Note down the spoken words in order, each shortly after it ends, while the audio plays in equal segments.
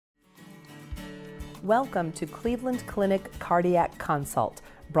Welcome to Cleveland Clinic Cardiac Consult,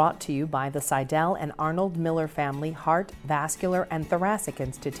 brought to you by the Seidel and Arnold Miller Family Heart, Vascular, and Thoracic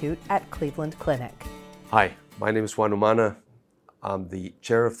Institute at Cleveland Clinic. Hi, my name is Juan Umana. I'm the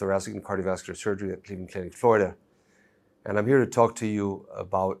Chair of Thoracic and Cardiovascular Surgery at Cleveland Clinic, Florida. And I'm here to talk to you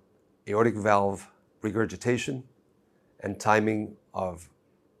about aortic valve regurgitation and timing of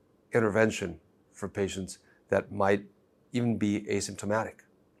intervention for patients that might even be asymptomatic.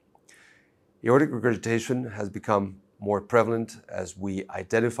 Aortic regurgitation has become more prevalent as we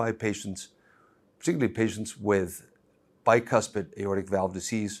identify patients, particularly patients with bicuspid aortic valve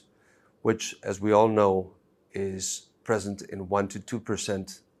disease, which, as we all know, is present in 1 to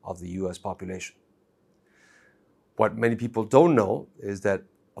 2% of the US population. What many people don't know is that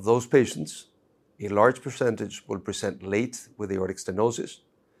of those patients, a large percentage will present late with aortic stenosis,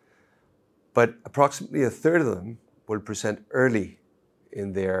 but approximately a third of them will present early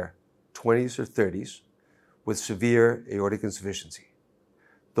in their 20s or 30s with severe aortic insufficiency.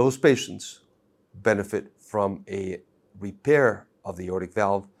 Those patients benefit from a repair of the aortic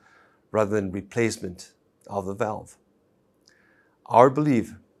valve rather than replacement of the valve. Our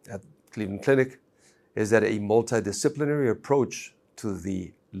belief at Cleveland Clinic is that a multidisciplinary approach to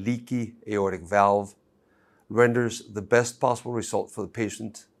the leaky aortic valve renders the best possible result for the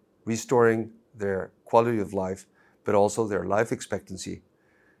patient, restoring their quality of life, but also their life expectancy,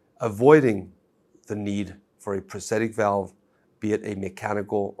 avoiding the need for a prosthetic valve, be it a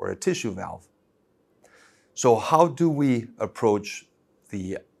mechanical or a tissue valve. So how do we approach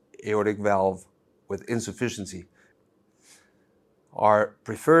the aortic valve with insufficiency? Our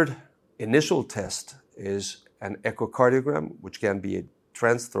preferred initial test is an echocardiogram, which can be a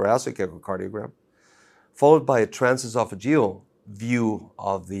transthoracic echocardiogram, followed by a transesophageal view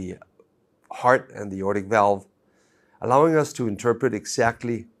of the heart and the aortic valve, allowing us to interpret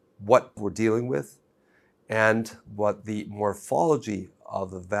exactly what we're dealing with and what the morphology of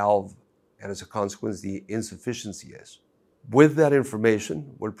the valve and, as a consequence, the insufficiency is. With that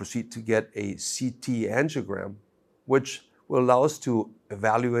information, we'll proceed to get a CT angiogram, which will allow us to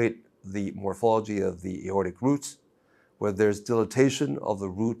evaluate the morphology of the aortic roots, where there's dilatation of the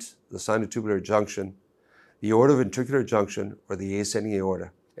root, the sinotubular junction, the aortoventricular junction, or the ascending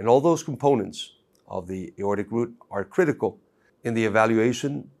aorta. And all those components of the aortic root are critical in the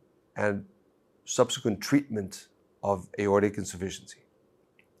evaluation and subsequent treatment of aortic insufficiency.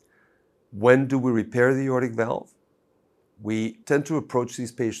 When do we repair the aortic valve? We tend to approach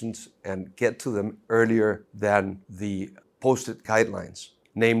these patients and get to them earlier than the posted guidelines,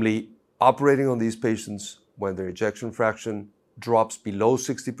 namely operating on these patients when their ejection fraction drops below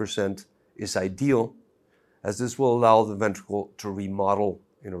 60% is ideal, as this will allow the ventricle to remodel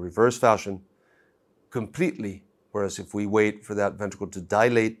in a reverse fashion completely, whereas if we wait for that ventricle to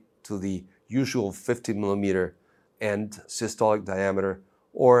dilate to the usual 50 millimeter end systolic diameter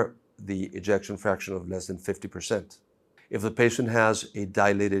or the ejection fraction of less than 50%. If the patient has a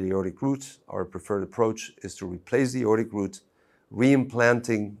dilated aortic root, our preferred approach is to replace the aortic root,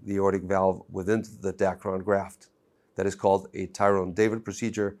 reimplanting the aortic valve within the Dacron graft. That is called a Tyrone-David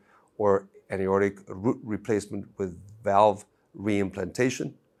procedure or an aortic root replacement with valve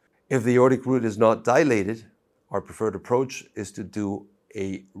reimplantation. If the aortic root is not dilated, our preferred approach is to do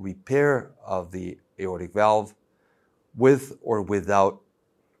a repair of the aortic valve with or without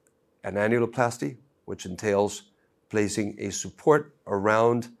an annuloplasty, which entails placing a support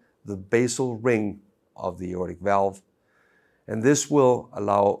around the basal ring of the aortic valve. And this will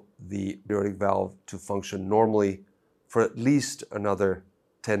allow the aortic valve to function normally for at least another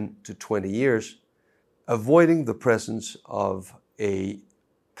 10 to 20 years, avoiding the presence of a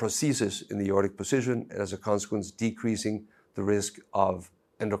prosthesis in the aortic position, and as a consequence, decreasing the risk of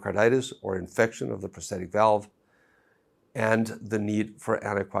endocarditis or infection of the prosthetic valve and the need for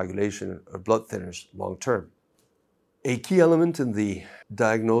anticoagulation or blood thinners long term. A key element in the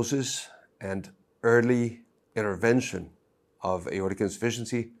diagnosis and early intervention of aortic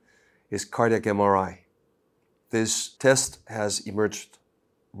insufficiency is cardiac MRI. This test has emerged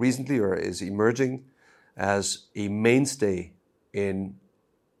recently or is emerging as a mainstay in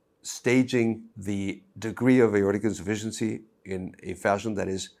staging the degree of aortic insufficiency in a fashion that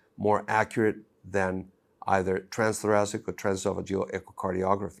is more accurate than either transthoracic or transesophageal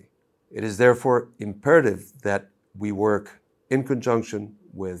echocardiography. It is therefore imperative that we work in conjunction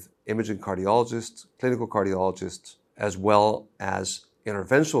with imaging cardiologists, clinical cardiologists, as well as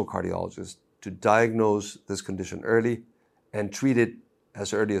interventional cardiologists to diagnose this condition early and treat it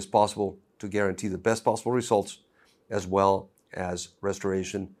as early as possible to guarantee the best possible results, as well as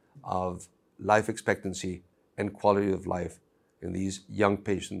restoration of life expectancy and quality of life in these young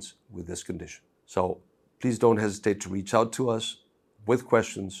patients with this condition. So please don't hesitate to reach out to us with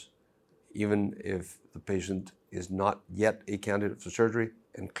questions, even if the patient is not yet a candidate for surgery.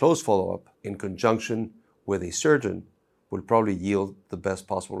 And close follow-up in conjunction with a surgeon will probably yield the best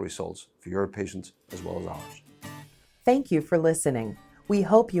possible results for your patients as well as ours. Thank you for listening. We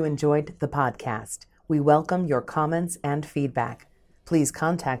hope you enjoyed the podcast. We welcome your comments and feedback. Please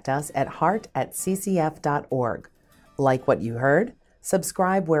contact us at heart@ccf.org. Like what you heard?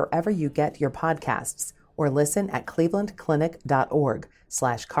 Subscribe wherever you get your podcasts or listen at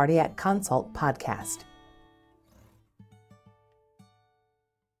clevelandclinic.org/cardiac consult podcast.